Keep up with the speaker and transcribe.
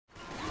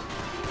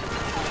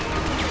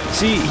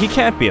See, he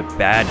can't be a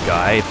bad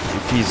guy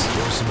if he's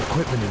There's some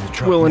equipment in the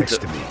truck willing next to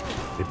to me.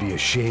 It'd be a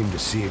shame to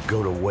see it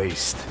go to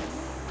waste.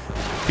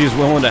 if he's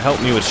willing to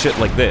help me with shit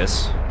like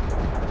this.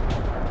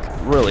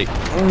 Really.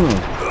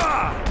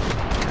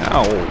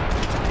 Ow.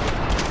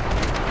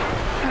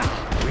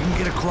 We can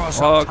get across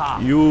up top.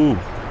 Fuck you.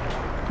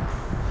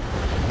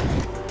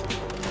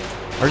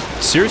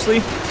 Seriously?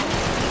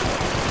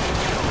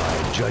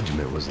 My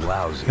judgment was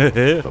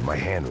lousy, but my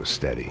hand was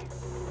steady.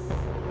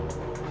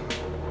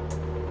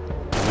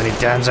 How many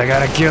times I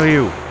gotta kill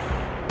you?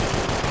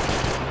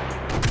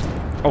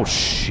 Oh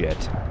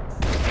shit.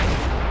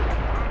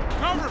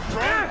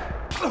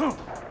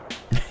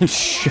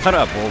 Shut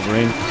up,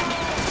 Wolverine.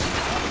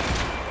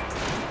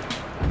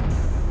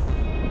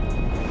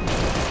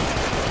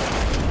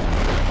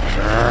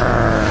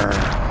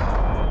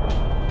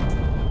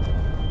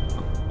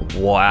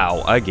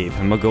 Wow, I gave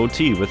him a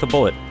goatee with a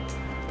bullet.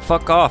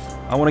 Fuck off.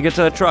 I want to get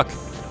to the truck.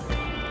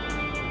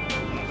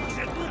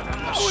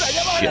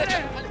 Shit.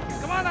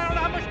 Come on, I don't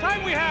know how much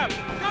time we have.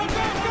 Go,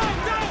 go, go,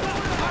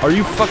 go! Are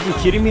you fucking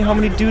kidding me? How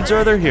many dudes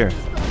are there here?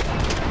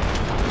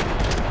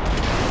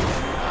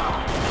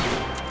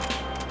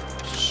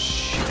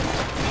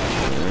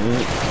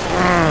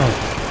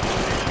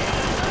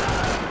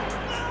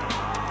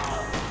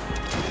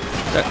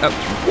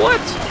 What?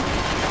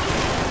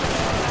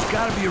 There's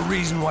gotta be a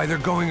reason why they're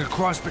going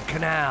across the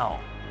canal.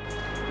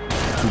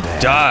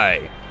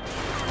 Die.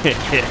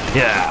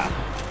 Yeah.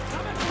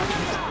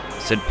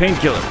 Said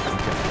painkiller.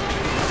 Okay.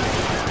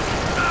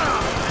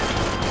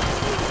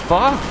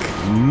 Fuck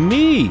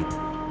me.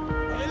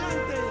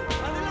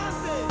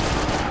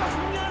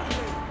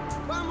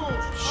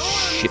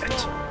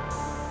 Shit.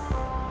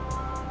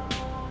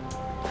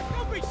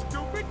 Don't be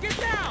stupid, get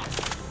down!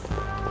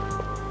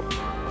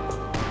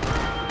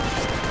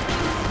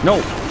 No.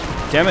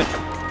 Damn it.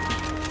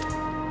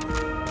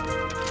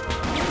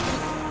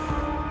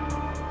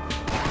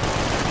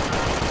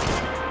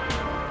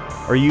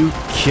 Are you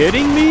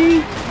kidding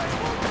me?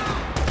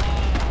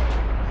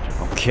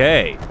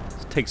 Okay.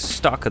 Let's take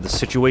stock of the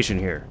situation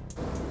here.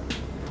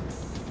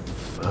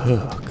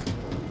 Fuck.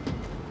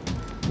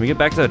 Let me get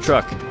back to the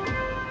truck.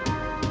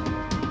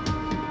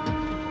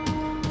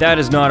 That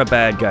is not a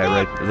bad guy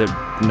right there.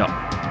 No.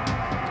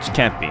 Just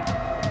can't be.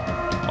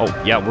 Oh,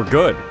 yeah, we're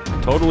good.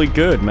 Totally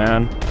good,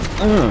 man.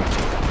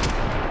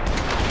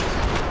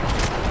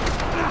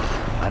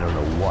 I don't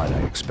know what I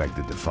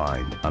expected to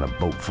find. On a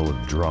boat full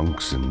of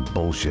drunks and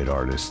bullshit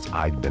artists,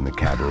 I'd been the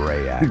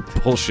cabaret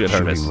act. Bullshit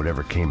Shooting artist.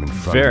 whatever came in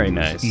front Very of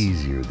me nice. was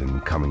easier than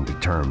coming to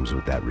terms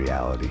with that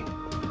reality.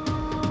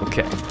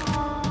 Okay.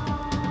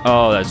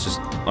 Oh, that's just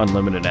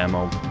unlimited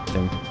ammo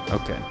thing.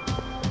 Okay.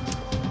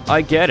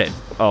 I get it.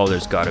 Oh,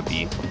 there's gotta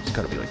be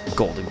like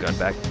golden gun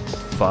back.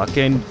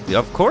 Fucking,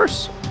 of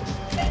course.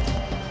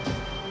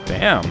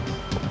 Bam.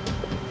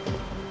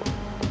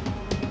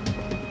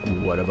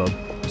 What about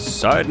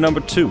side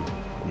number 2?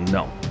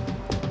 No.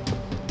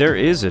 There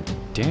is a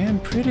damn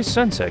pretty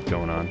sunset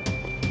going on.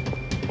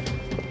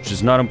 Which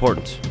is not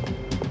important.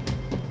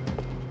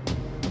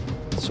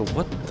 So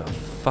what the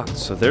fuck?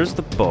 So there's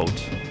the boat.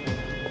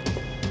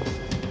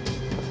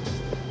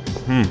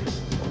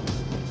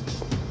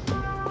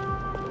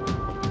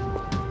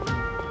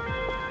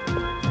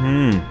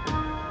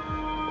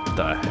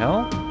 The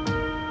hell?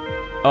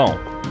 Oh,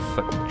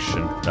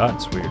 fiction.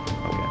 That's weird.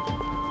 Okay.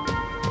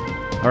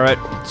 Alright,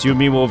 it's you and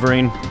me,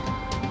 Wolverine.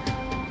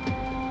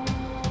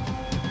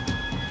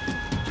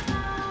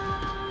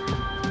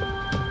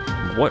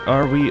 What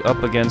are we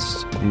up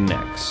against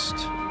next?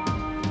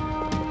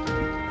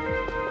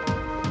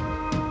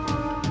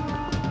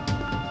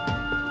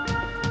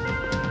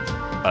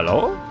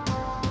 Hello?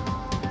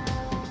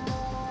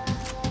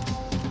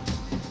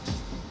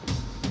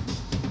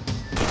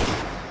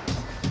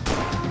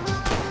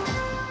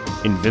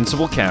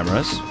 Invincible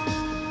cameras.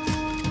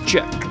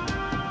 Check.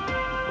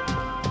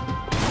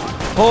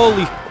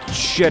 Holy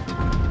shit.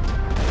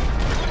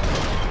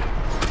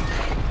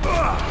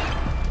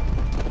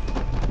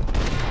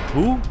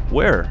 Who?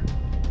 Where?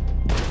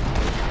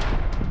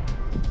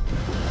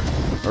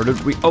 Or did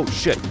we? Oh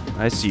shit.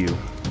 I see you.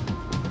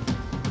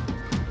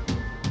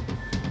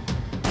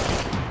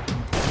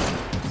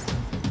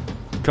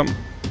 Come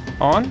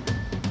on.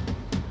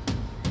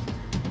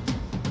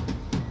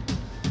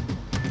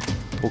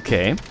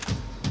 Okay.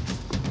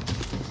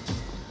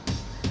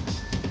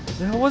 Who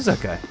the hell was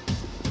that guy?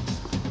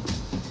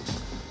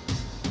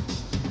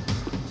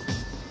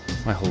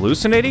 Am I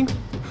hallucinating?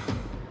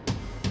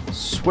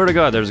 Swear to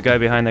God, there's a guy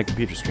behind that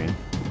computer screen.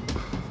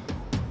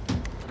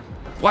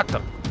 What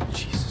the?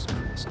 Jesus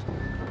Christ.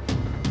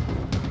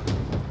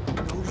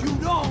 No, you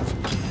don't!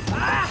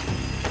 Ah!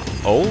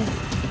 Oh?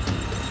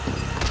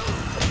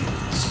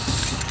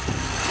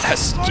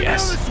 Yes,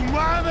 yes.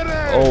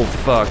 Oh,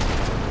 fuck.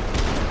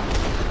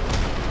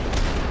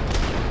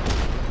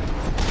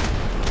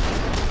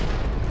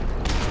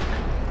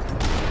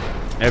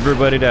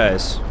 Everybody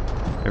dies.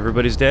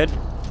 Everybody's dead?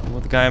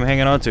 What the guy I'm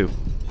hanging on to?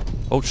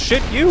 Oh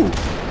shit, you!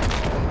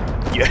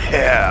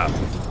 Yeah!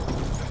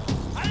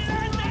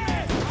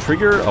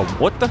 Trigger a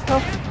what the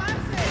hell?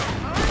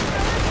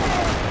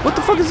 What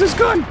the fuck is this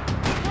gun?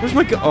 Where's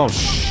my gun? Oh,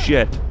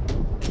 shit.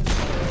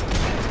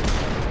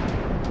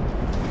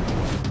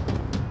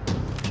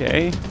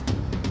 Okay.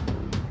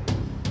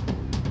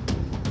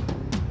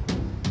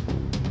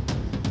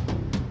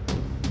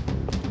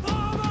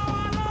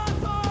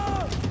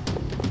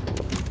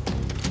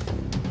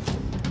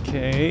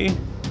 Okay.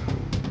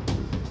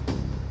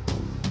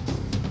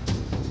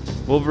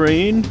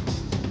 Wolverine?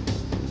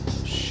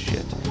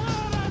 Shit.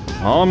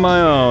 On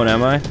my own,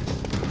 am I?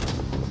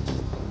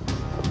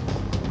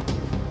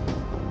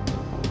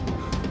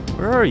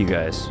 Where are you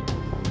guys?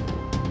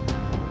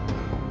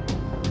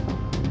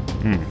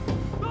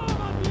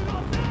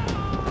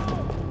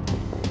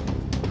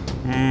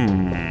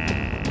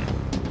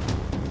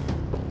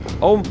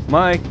 Oh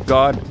my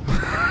god.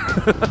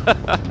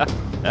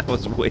 That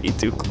was way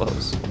too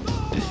close.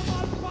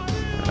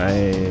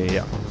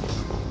 Yeah.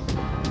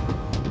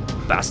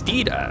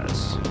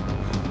 Bastidas.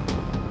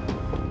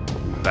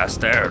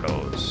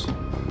 Bastardos.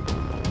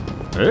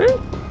 Eh?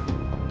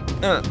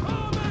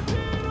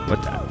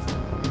 What the?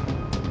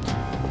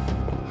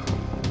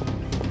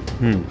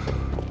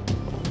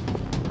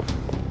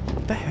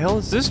 What the hell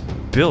is this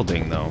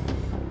building, though?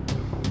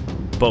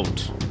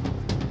 Boat.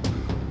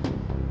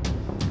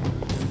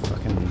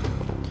 Fucking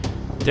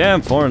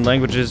damn foreign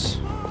languages.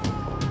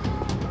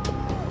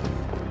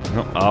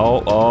 No.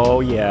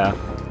 Oh yeah.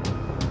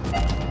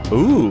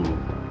 Ooh.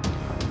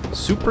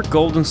 Super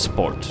Golden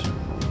Sport.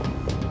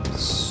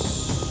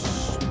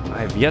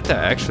 I've yet to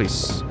actually.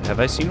 Have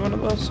I seen one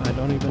of those? I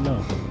don't even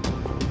know.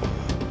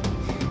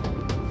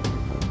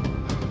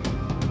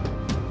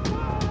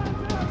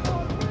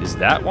 Is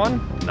that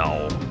one?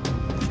 No.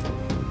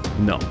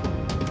 No.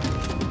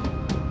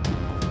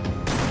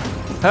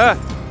 Huh.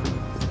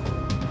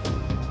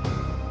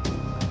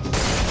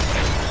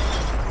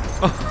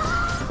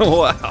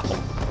 Wow.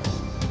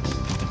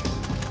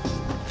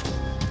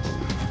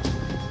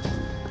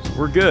 So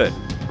we're good.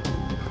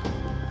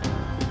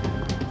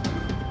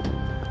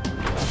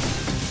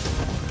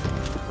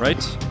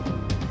 Right?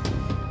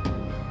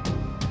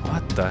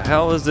 What the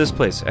hell is this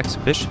place?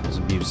 Exhibition? Is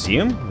it a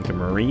museum? Like a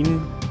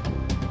marine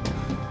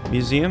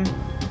museum?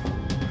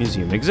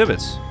 Museum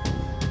exhibits.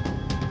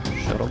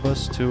 Shuttle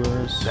bus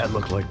tours. That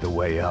looked like the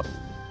way up,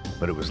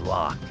 but it was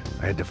locked.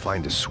 I had to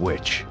find a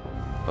switch.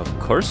 Of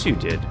course you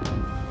did.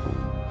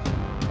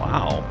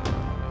 Wow.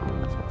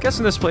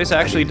 Guessing this place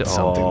actually does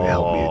something to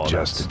help me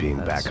adjust to being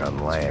back on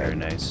land. Very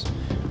nice.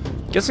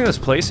 Guessing this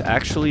place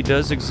actually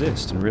does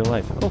exist in real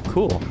life. Oh,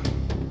 cool.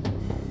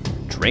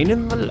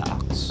 Draining the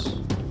locks.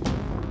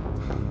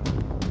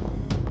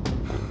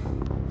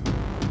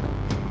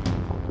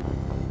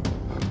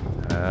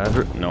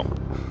 No.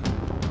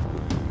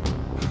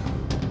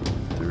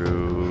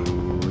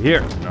 Through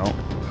here. No.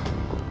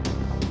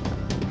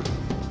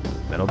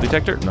 Metal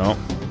detector? No.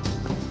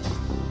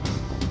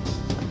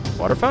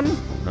 Water fountain?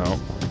 No.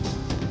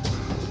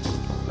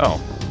 Oh.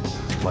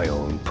 My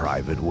own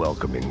private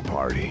welcoming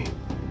party.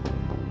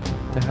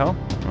 The hell?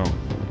 Oh.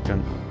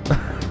 Gun.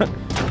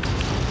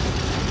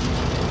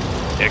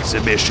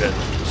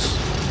 Exhibitions.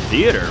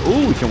 Theater.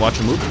 Ooh, we can watch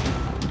a movie.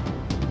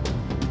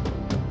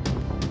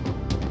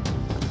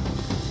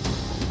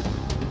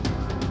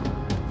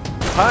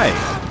 Hi.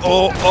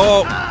 Oh.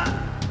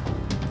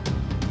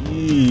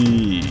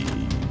 Eee.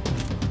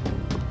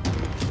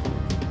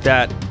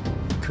 That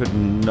could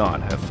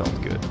not have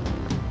felt good.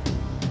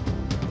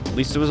 At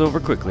least it was over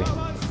quickly.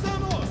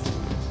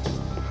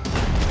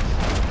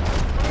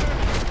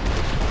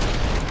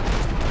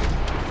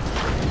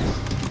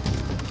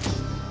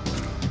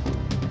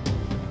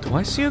 Do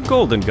I see a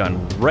golden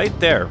gun right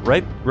there,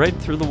 right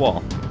through the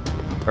wall?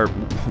 Or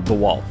the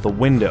wall, the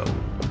window.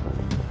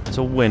 It's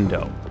a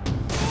window.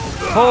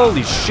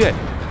 Holy shit!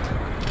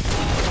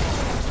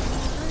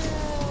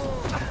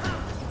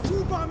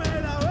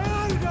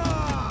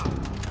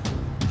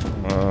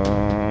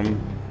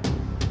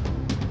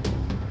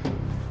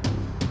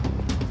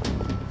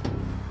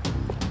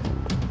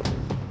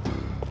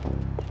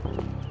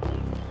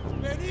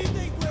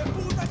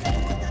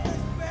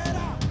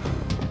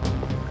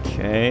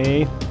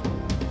 Okay.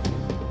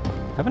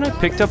 Haven't I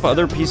picked up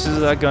other pieces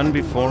of that gun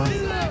before?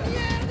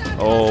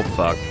 Oh,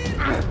 fuck.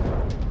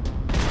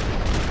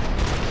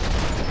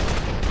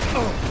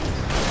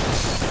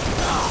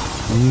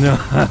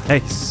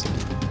 Nice.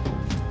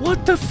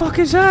 What the fuck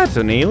is that?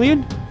 An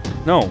alien?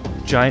 No,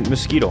 giant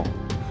mosquito.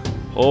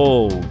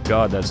 Oh,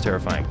 God, that's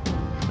terrifying.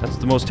 That's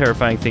the most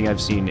terrifying thing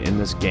I've seen in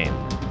this game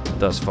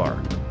thus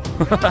far.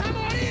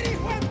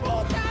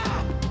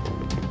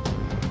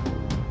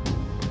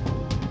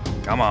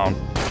 Come on.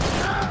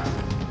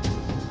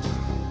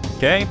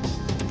 Okay.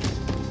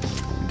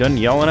 Done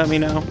yelling at me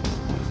now?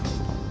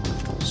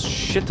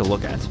 Shit to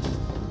look at.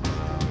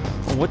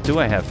 Well, what do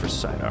I have for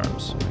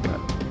sidearms? I got,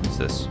 what's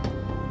this?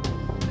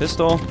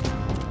 Pistol.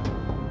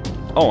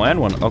 Oh, and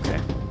one. Okay.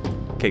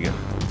 Okay, good.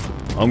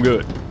 I'm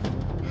good.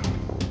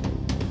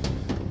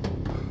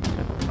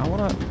 I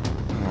wanna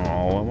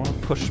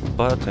push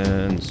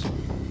buttons.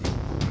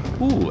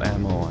 Ooh,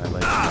 ammo. I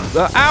like.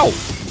 Ow!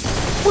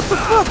 What the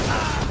fuck?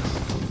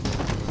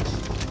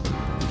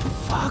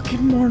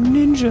 Fucking more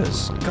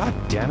ninjas. God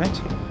damn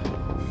it.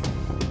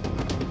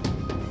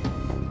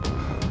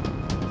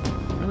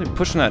 Really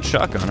pushing that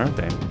shotgun, aren't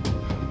they?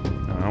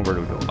 Oh, where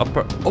do we go? Up.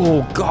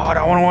 Oh, God,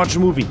 I want to watch a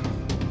movie.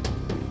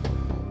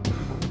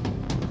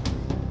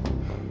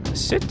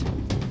 Sit?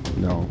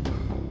 No.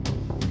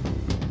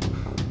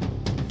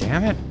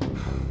 Damn it.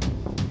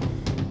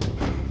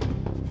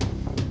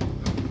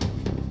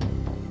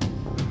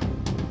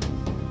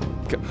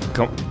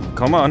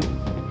 Come on.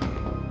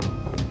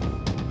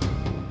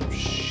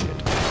 Shit.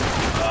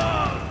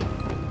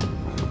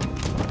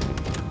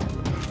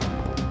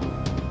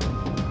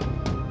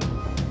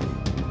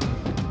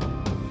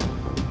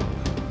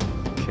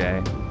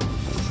 Okay.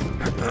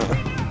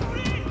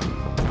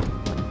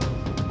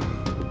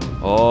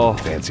 Oh.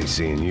 Fancy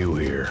seeing you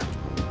here.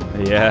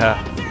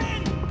 Yeah.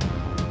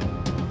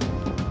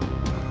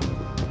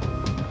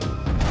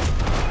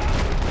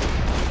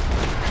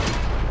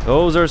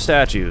 Those are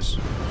statues.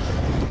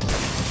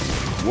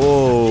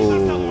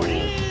 Whoa.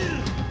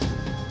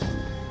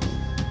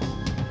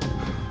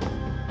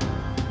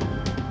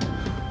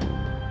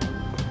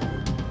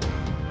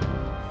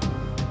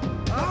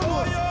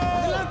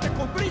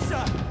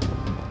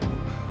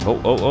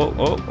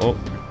 Oh.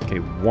 Okay,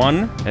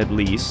 one at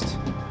least.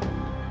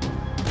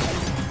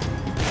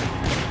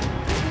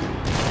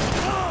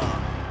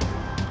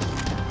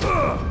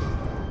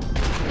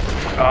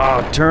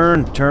 Ah,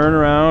 turn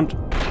around.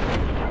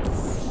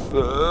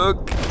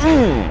 Fuck.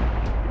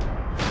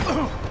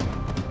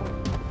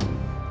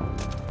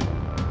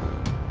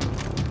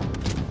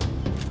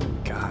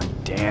 God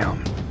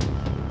damn.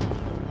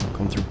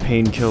 Going through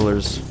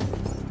painkillers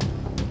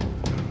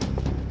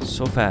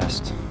so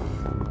fast.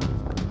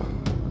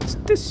 What's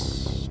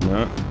this?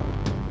 No.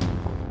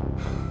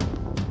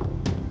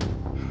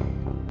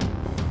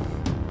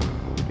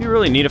 It'd be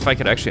really neat if I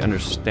could actually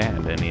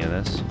understand any of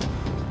this.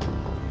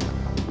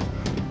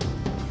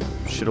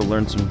 Should have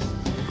learned some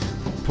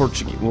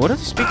Portuguese. What are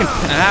they speaking?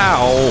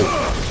 Ow!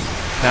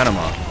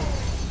 Panama.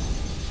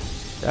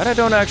 That I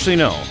don't actually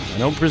know. I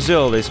know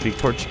Brazil, they speak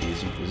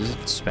Portuguese. Is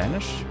it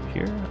Spanish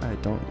here? I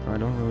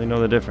don't really know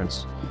the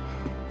difference.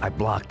 I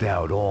blocked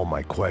out all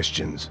my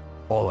questions.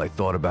 All I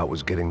thought about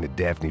was getting to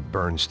Daphne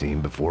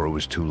Bernstein before it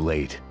was too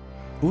late.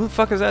 Who the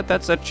fuck is that?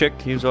 That's that chick.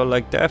 He was all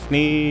like,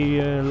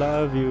 Daphne, I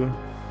love you.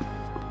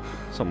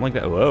 Something like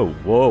that.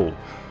 Whoa.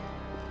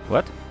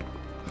 What?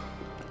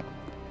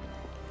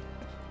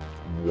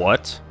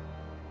 What?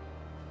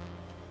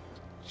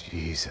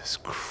 Jesus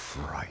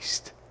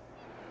Christ.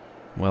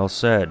 Well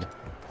said.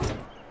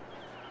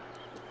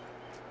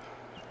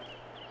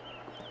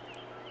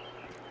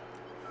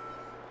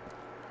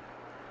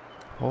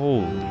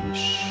 Holy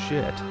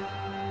shit.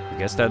 I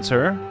guess that's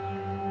her?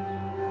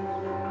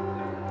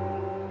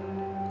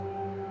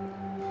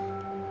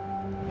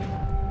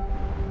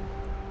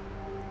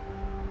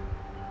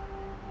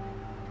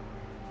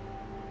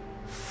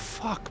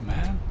 Fuck,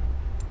 man.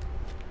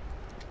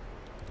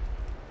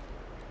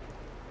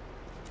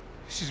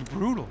 This is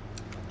brutal.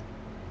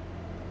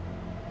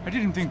 I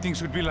didn't think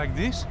things would be like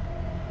this.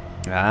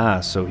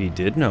 Ah, so he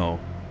did know.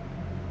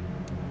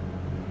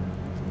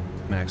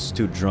 Max is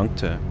too drunk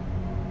to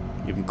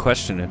even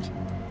question it.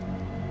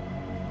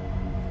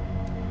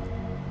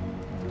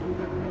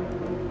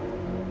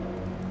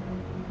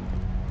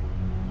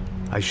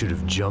 I should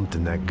have jumped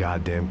in that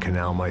goddamn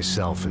canal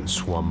myself and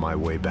swum my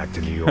way back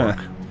to New York.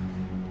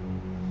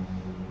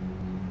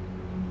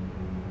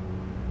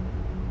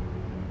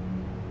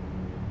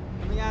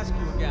 Let me ask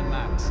you again,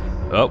 Max.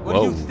 Oh, what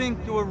do you think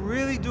you were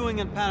really doing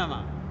in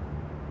Panama?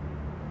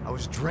 I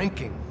was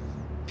drinking.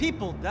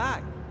 People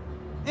died.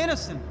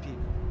 Innocent people.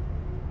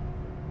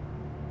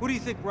 Who do you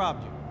think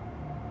robbed you?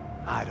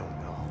 I don't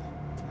know.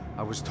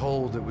 I was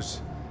told it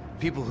was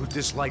people who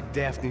disliked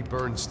Daphne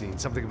Bernstein,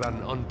 something about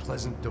an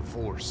unpleasant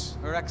divorce.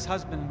 Her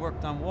ex-husband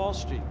worked on Wall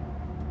Street.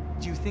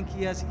 Do you think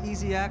he has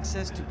easy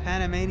access to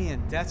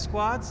Panamanian death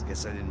squads?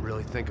 Guess I didn't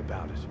really think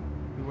about it.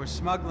 You were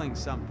smuggling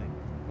something,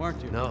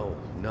 weren't you? No.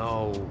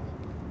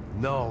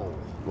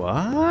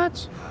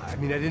 What? I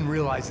mean, I didn't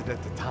realize it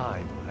at the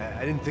time.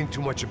 I didn't think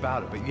too much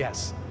about it, but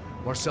yes,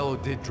 Marcelo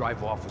did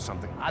drive off with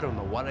something. I don't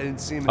know what. I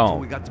didn't see him until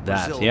we got to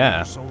Brazil.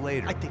 Yeah. Or so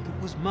later. I think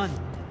it was money.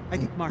 I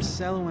think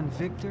Marcelo and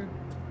Victor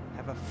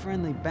have a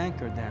friendly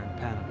banker there in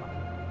Panama.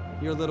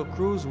 Your little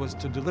cruise was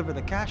to deliver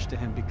the cash to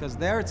him because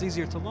there it's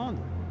easier to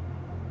launder.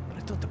 But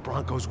I thought the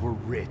Broncos were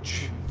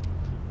rich.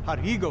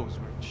 Rodrigo's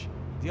rich.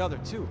 The other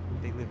two,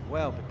 they live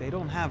well, but they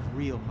don't have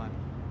real money.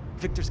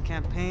 Victor's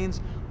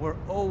campaigns were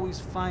always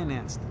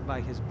financed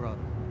by his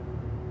brother.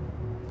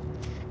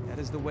 That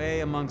is the way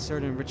among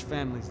certain rich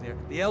families there.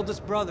 The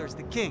eldest brother is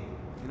the king.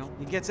 You know,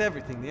 he gets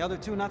everything. The other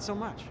two, not so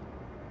much.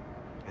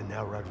 And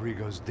now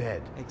Rodrigo's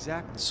dead.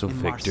 Exactly. So And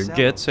Victor Marcelo,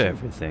 gets too.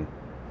 everything.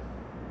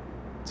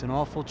 It's an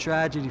awful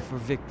tragedy for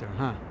Victor,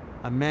 huh?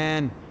 A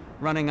man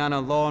running on a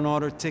law and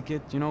order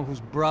ticket, you know, whose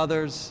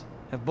brothers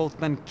have both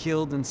been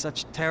killed in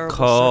such terrible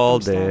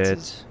Called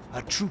circumstances. it.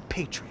 A true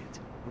patriot.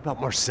 What about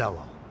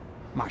Marcelo?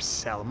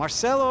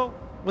 Marcelo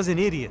was an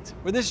idiot.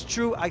 Were this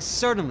true, I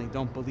certainly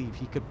don't believe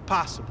he could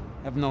possibly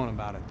have known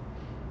about it.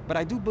 But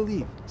I do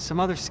believe some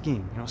other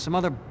scheme, you know, some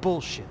other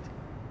bullshit.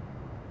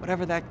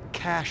 Whatever that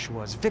cash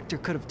was, Victor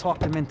could have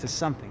talked him into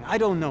something. I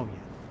don't know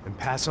yet. And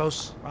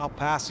Passos? Raul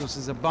Passos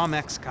is a bum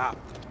ex-cop.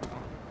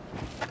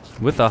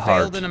 With a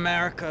heart. Failed in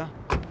America,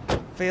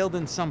 failed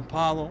in Sao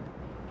Paulo.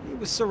 He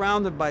was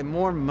surrounded by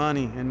more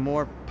money and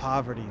more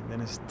poverty than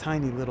his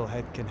tiny little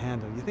head can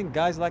handle. You think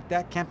guys like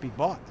that can't be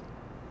bought?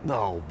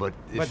 No, but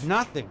if... But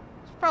nothing.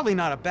 He's probably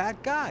not a bad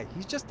guy.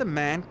 He's just a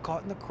man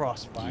caught in the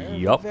crossfire of a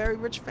Yup. very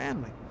rich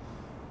family.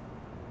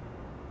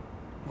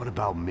 What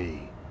about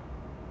me?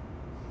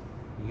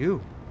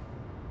 You.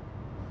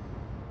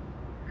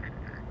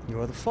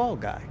 You're the fall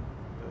guy.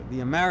 The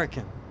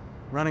American.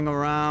 Running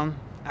around,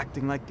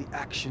 acting like the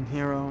action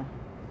hero.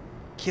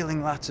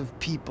 Killing lots of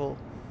people.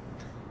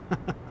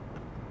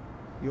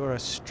 You're a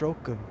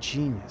stroke of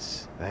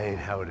genius. That ain't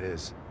how it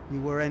is.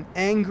 You were an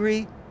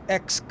angry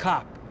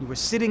ex-cop. You were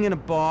sitting in a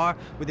bar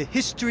with a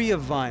history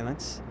of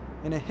violence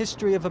and a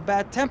history of a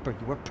bad temper.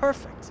 You were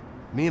perfect.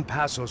 Me and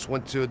Passos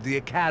went to the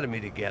academy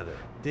together.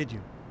 Did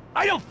you?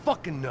 I don't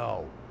fucking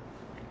know.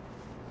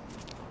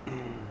 Okay,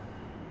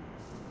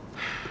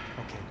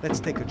 let's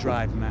take a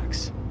drive,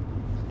 Max.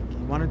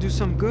 You want to do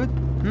some good?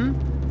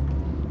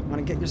 Want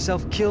to get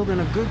yourself killed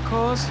in a good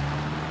cause?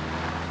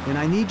 Then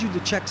I need you to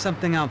check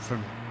something out for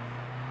me.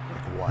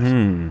 Like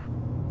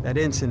what? That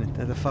incident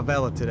at the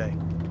favela today.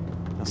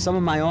 Now, some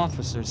of my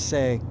officers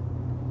say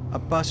a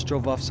bus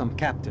drove off some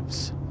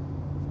captives.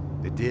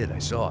 They did, I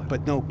saw it.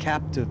 But no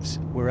captives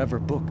were ever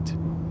booked.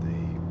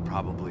 They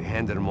probably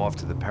handed them off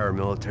to the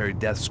paramilitary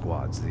death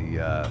squads,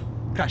 the,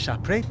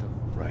 Caixa Preto?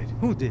 Right.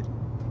 Who did?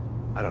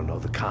 I don't know,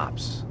 the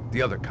cops.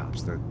 The other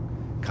cops. The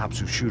cops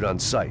who shoot on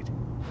sight.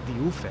 The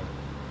UFE.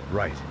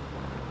 Right.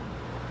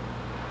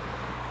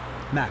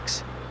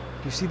 Max,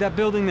 you see that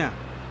building there?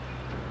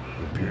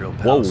 The Imperial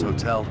Palace Whoa.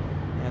 Hotel.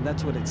 Yeah,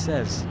 that's what it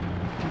says.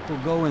 People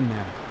go in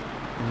there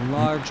in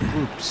large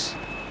groups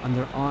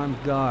under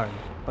armed guard.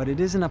 But it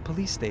isn't a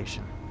police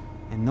station,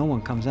 and no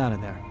one comes out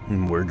of there.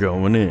 We're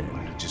going in. Why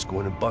don't you just go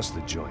in and bust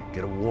the joint?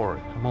 Get a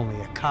warrant. I'm only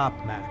a cop,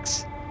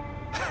 Max.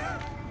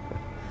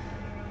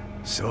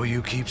 So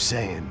you keep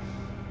saying.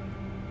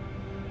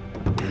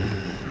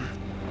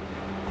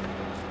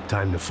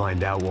 Time to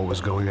find out what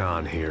was going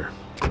on here.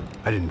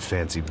 I didn't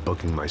fancy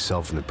booking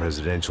myself in the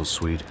presidential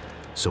suite,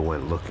 so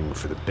went looking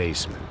for the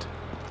basement.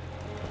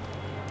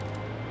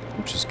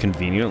 Which is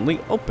conveniently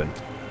open.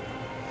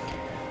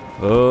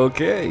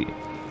 Okay.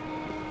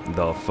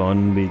 The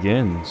fun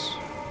begins.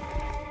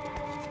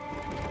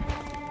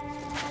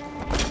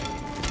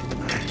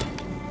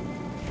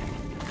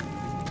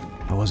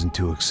 I wasn't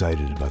too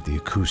excited about the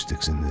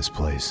acoustics in this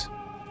place.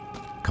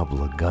 A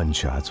couple of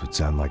gunshots would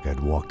sound like I'd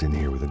walked in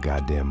here with a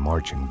goddamn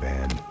marching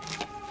band.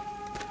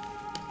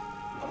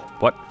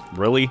 What?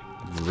 Really?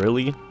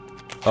 Really?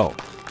 Oh.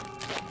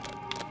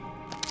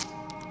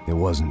 It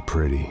wasn't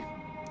pretty,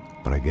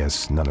 but I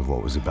guess none of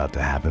what was about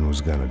to happen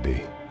was gonna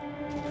be.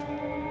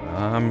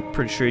 I'm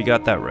pretty sure you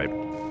got that right.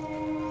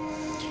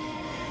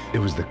 It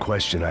was the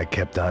question I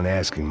kept on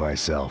asking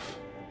myself.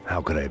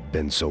 How could I have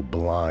been so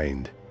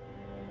blind?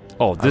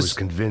 Oh, I was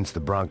convinced the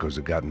Broncos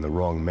had gotten the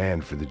wrong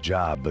man for the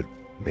job, but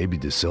maybe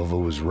De Silva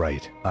was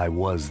right. I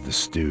was the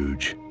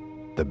stooge.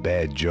 The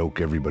bad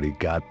joke everybody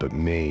got but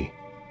me.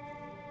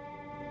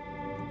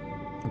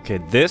 Okay,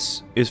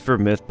 this is for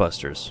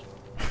Mythbusters.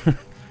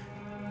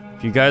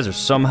 If you guys are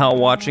somehow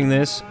watching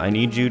this, I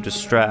need you to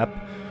strap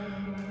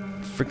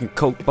a freaking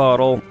Coke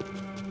bottle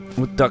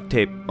with duct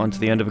tape onto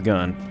the end of a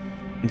gun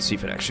and see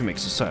if it actually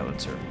makes a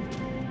silencer.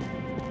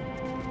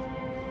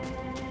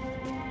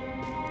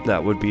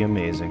 That would be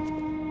amazing.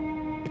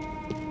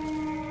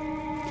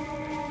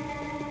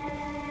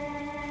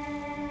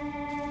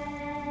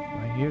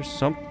 I hear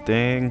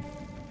something.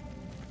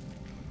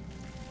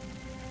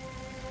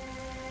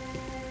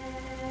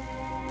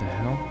 The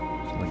hell?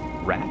 Is it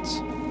like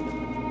rats?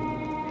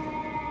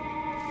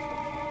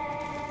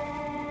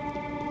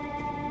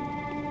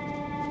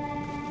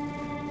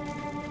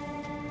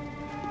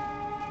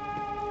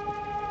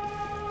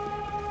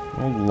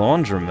 Old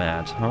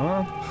laundromat,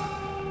 huh?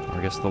 Or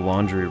I guess the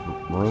laundry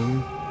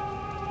room.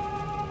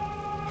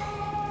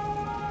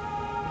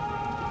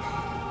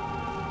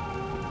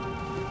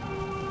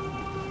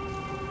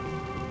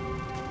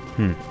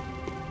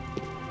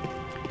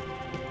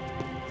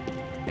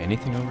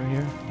 Anything over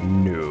here?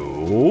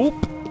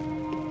 Nope.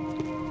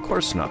 Of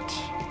course not.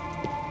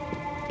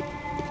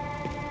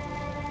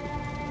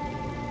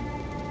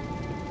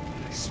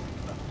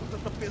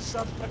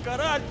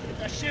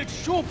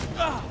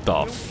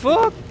 The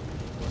fuck?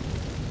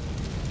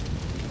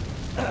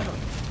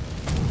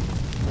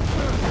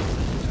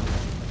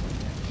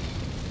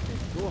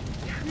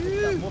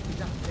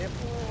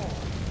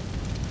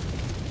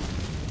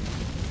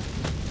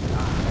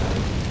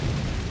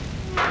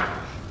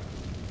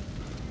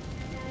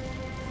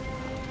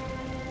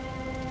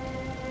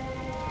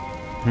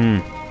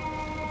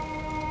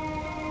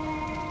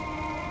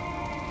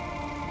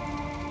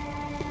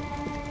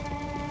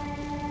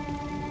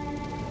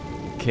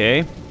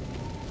 Okay.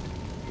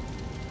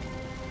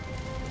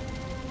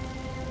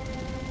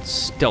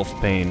 Stealth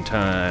Payne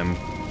time.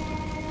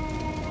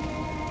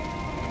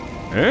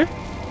 Eh?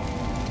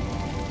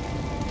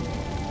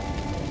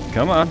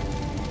 Come on.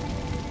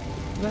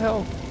 What the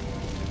hell?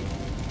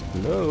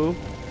 Hello?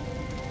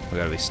 I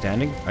gotta be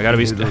standing? I gotta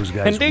be standing? Those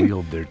guys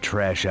wheeled their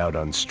trash out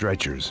on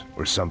stretchers,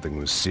 or something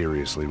was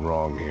seriously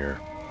wrong here.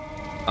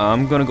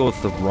 I'm gonna go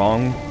with the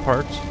wrong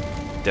part.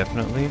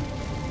 Definitely.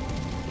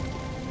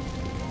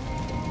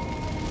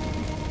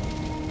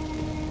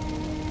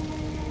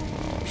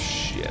 Oh,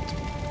 shit.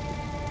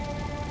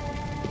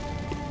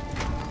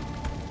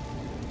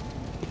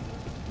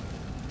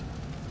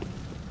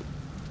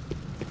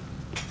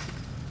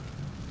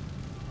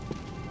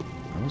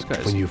 Those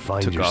guys When you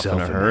find took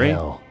yourself off in a hurry.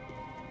 hell,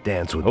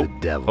 dance with the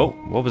devil. Oh,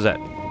 what was that?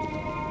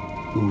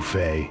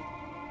 Oofe.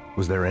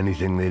 Was there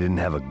anything they didn't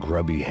have a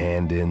grubby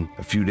hand in?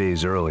 A few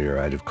days earlier,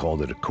 I'd have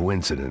called it a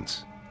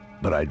coincidence,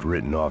 but I'd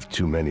written off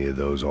too many of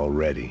those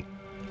already.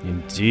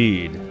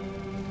 Indeed.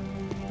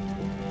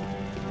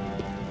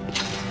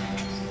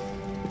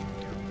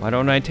 Why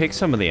don't I take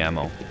some of the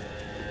ammo?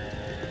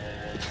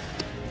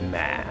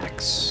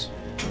 Max.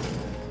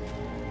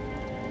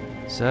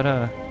 Is that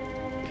a...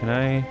 Can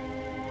I...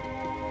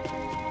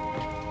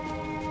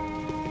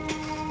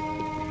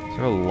 Is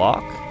there a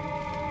lock?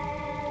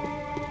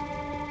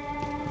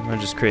 Or am I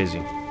just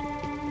crazy?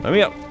 Let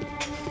me up.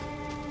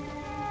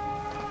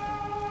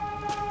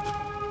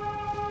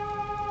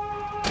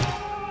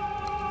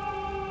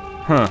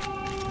 Huh.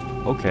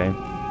 Okay.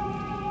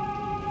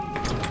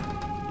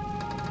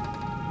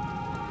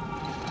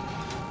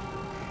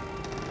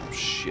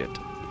 Shit.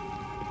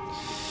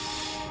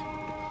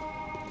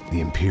 The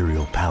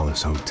Imperial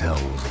Palace Hotel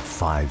was a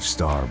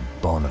 5-star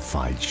bona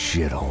fide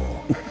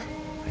shithole.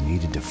 I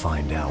needed to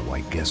find out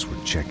why guests were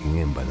checking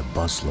in by the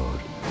busload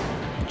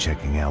and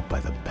checking out by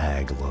the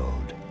bag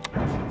load.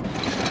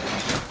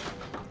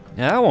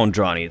 Yeah, that won't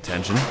draw any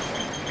attention.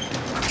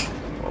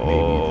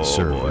 Maybe the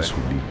service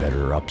would be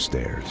better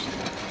upstairs.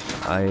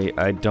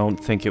 I don't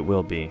think it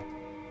will be.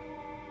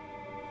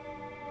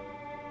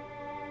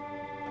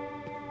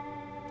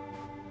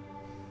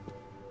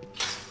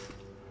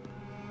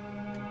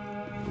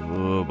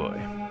 Oh boy.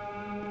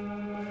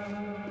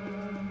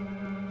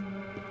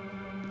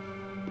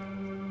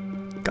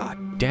 God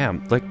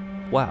damn, like,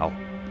 wow.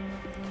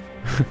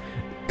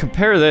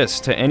 Compare this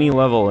to any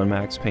level in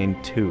Max Payne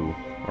 2,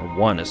 or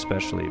 1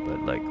 especially,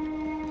 but like,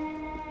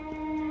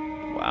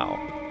 wow.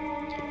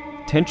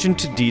 Attention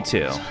to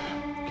detail.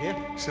 Quê?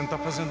 Você não tá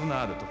fazendo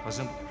nada, tô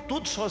fazendo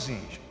tudo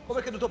sozinho. Como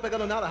é que eu não tô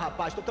pegando nada,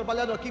 rapaz? Tô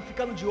trabalhando aqui,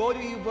 ficando de olho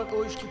e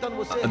escutando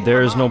você.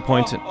 There is no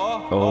point in...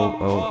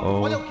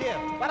 Olha o quê?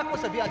 Para com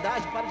essa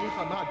viadagem, para de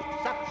reclamar,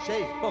 saco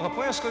cheio. Porra,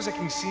 põe as coisas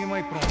aqui em cima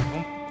e pronto,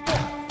 vamos...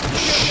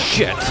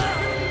 Shit.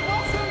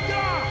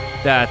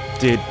 That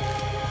did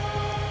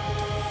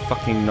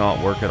fucking not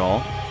work at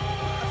all.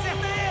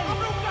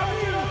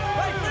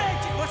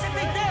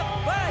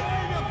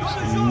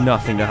 There's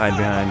nothing to hide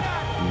behind.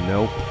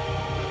 Nope.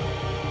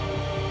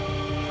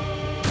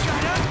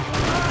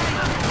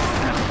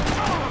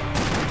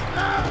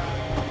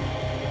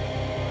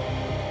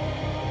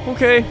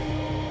 Okay.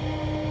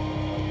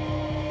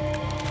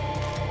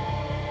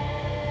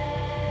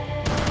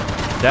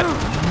 That...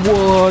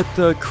 What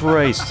the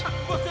Christ?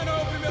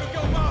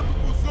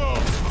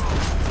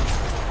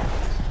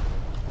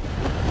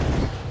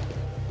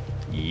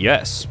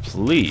 Yes,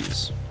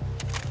 please.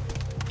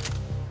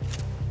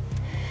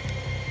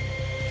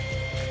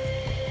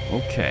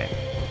 Okay.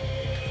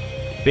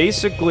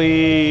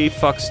 Basically,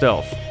 fuck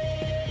stealth.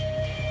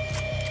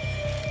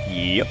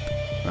 Yep.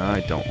 I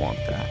don't want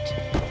that.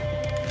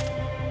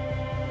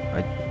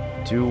 I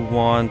do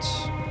want...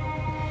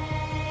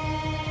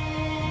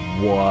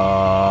 What?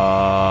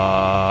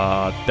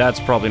 That's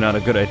probably not a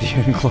good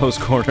idea in close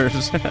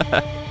quarters.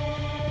 Had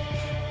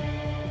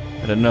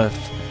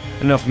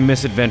enough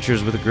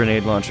misadventures with a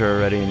grenade launcher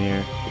already in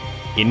here.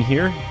 In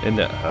here? In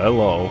the...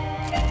 Hello.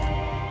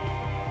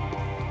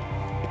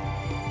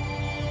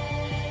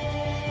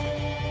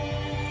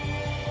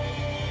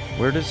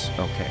 Where does...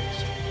 Okay.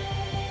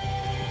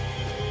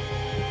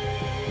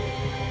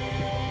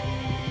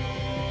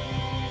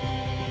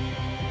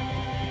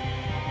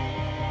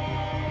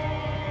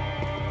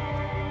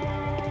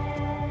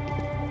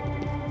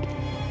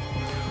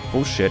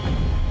 Oh shit.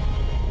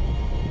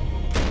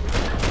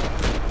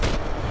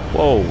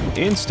 Whoa,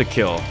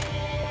 insta-kill.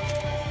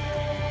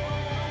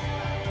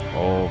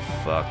 Oh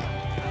fuck.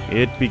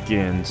 It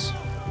begins.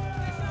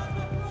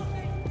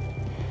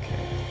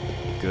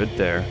 Okay. Good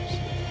there.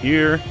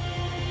 Here.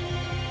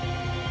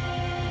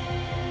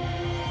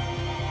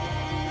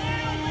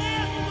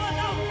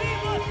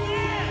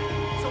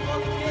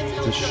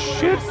 The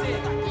shit.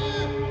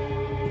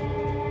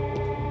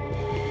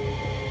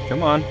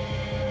 Come on.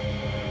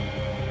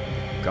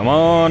 Come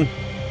on.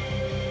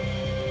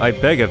 I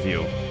beg of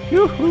you.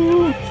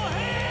 Yoo-hoo.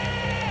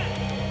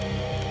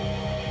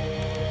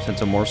 Send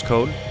some Morse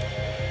code.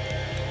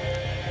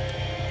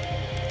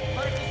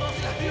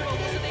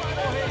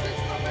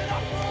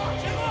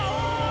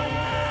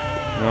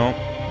 No.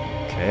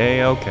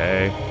 Okay,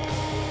 okay.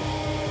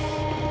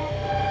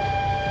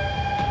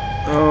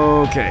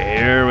 Okay,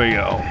 here we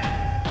go.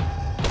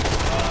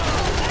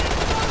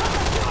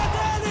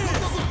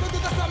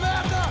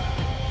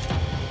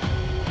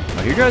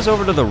 Oh, you guys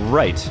over to the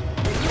right.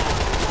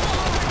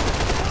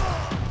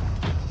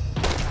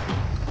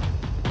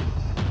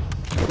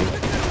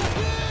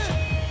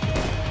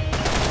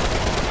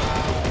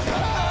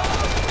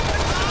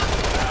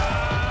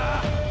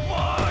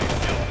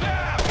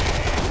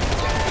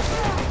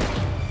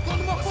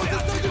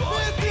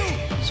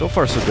 So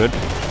far, so good.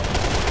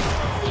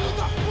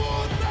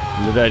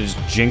 Did I just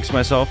jinx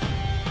myself?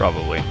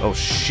 Probably. Oh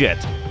shit.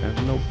 I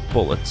have no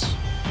bullets.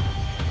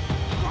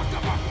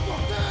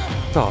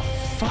 The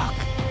fuck?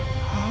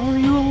 How are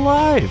you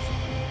alive?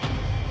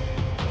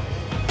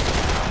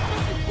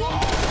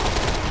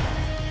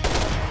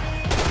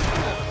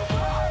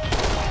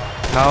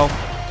 How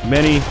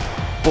many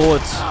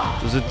bullets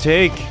does it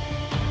take?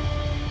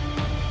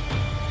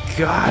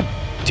 God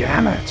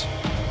damn it.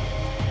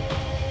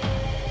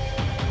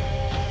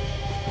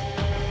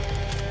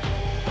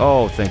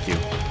 Oh, thank you.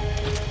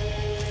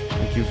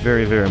 Thank you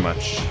very, very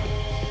much.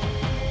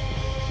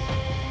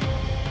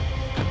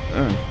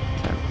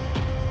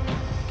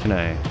 Can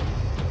I?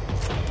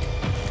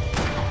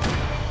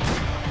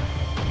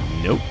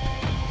 Nope.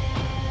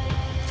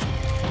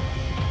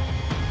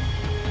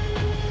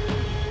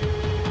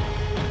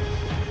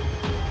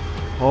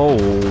 Oh,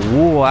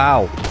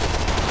 wow.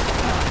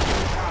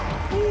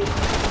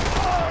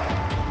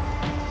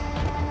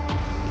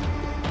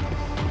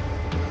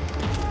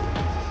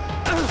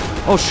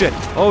 Oh shit.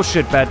 Oh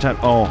shit, bad time.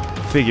 Oh,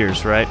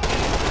 figures, right?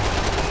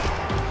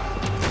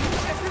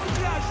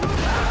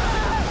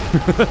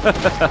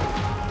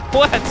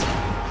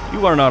 What?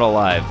 You are not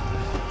alive.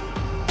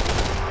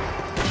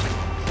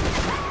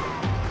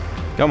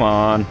 Come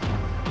on.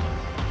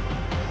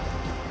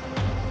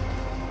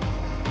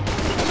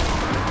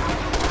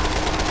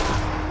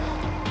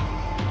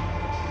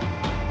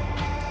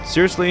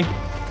 Seriously?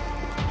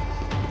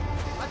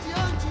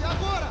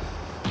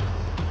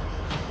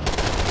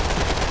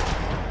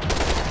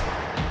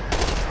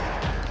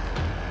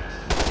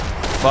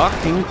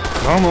 Fucking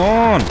come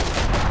on!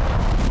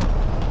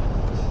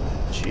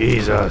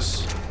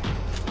 Jesus.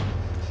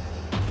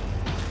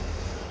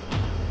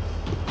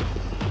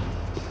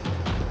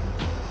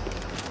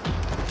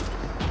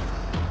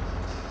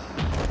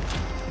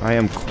 I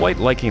am quite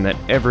liking that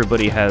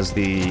everybody has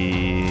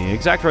the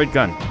exact right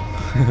gun.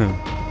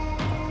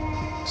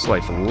 It's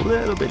life a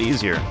little bit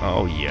easier.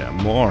 Oh yeah,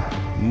 more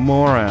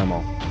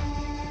ammo.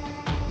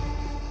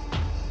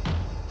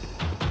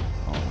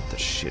 Oh, what the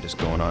shit is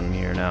going on in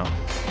here now?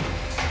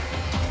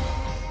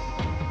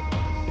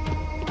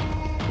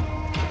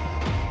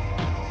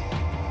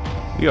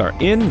 We are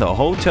in the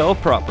hotel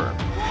proper.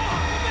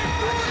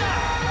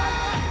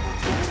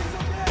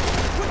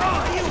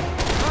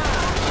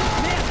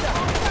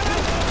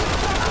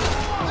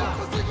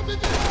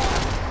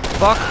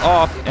 Fuck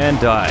off and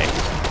die.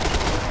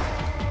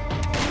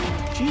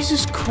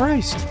 Jesus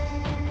Christ.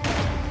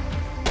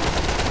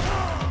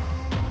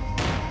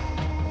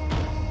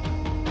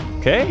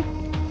 Okay.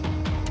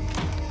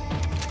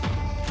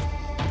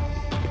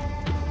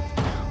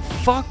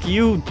 Fuck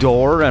you,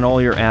 door, and all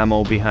your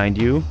ammo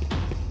behind you.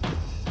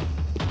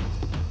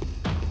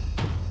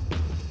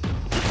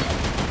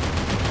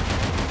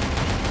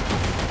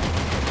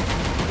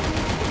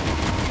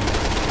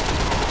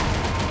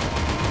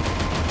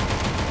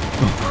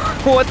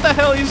 What the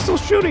hell? He's still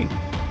shooting.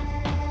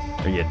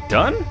 Are you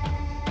done?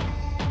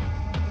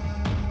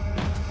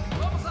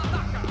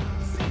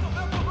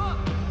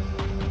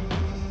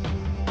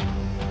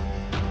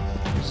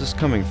 Where's this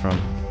coming from?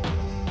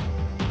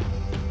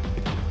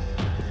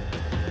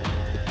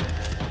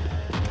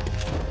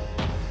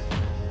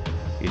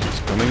 It is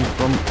coming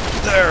from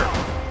there.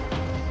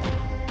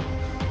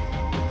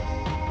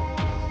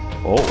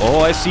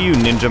 Oh, I see you,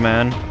 ninja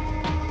man.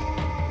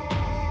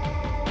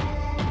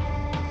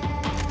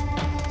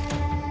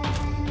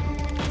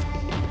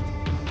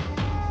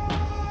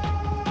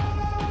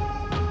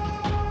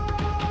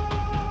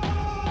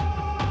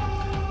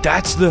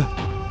 That's the...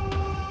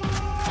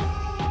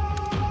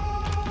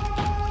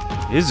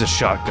 It is a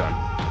shotgun.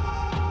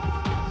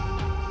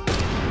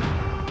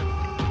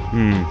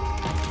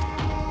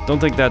 Don't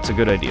think that's a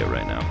good idea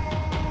right now.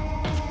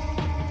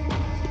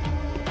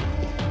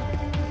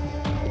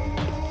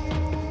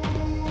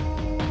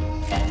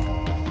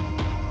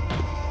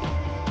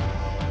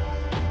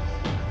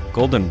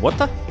 Golden, what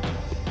the?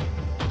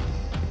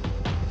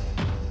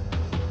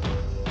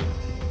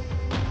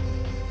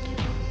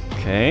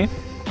 Okay.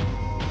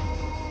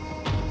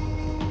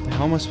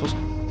 How am I supposed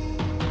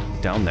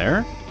to... Down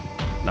there?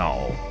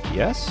 No.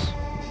 Yes?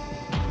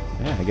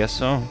 Yeah, I guess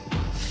so.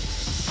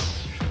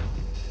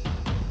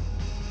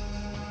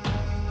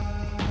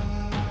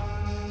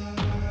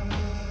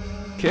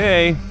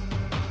 Okay.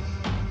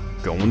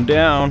 Going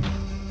down.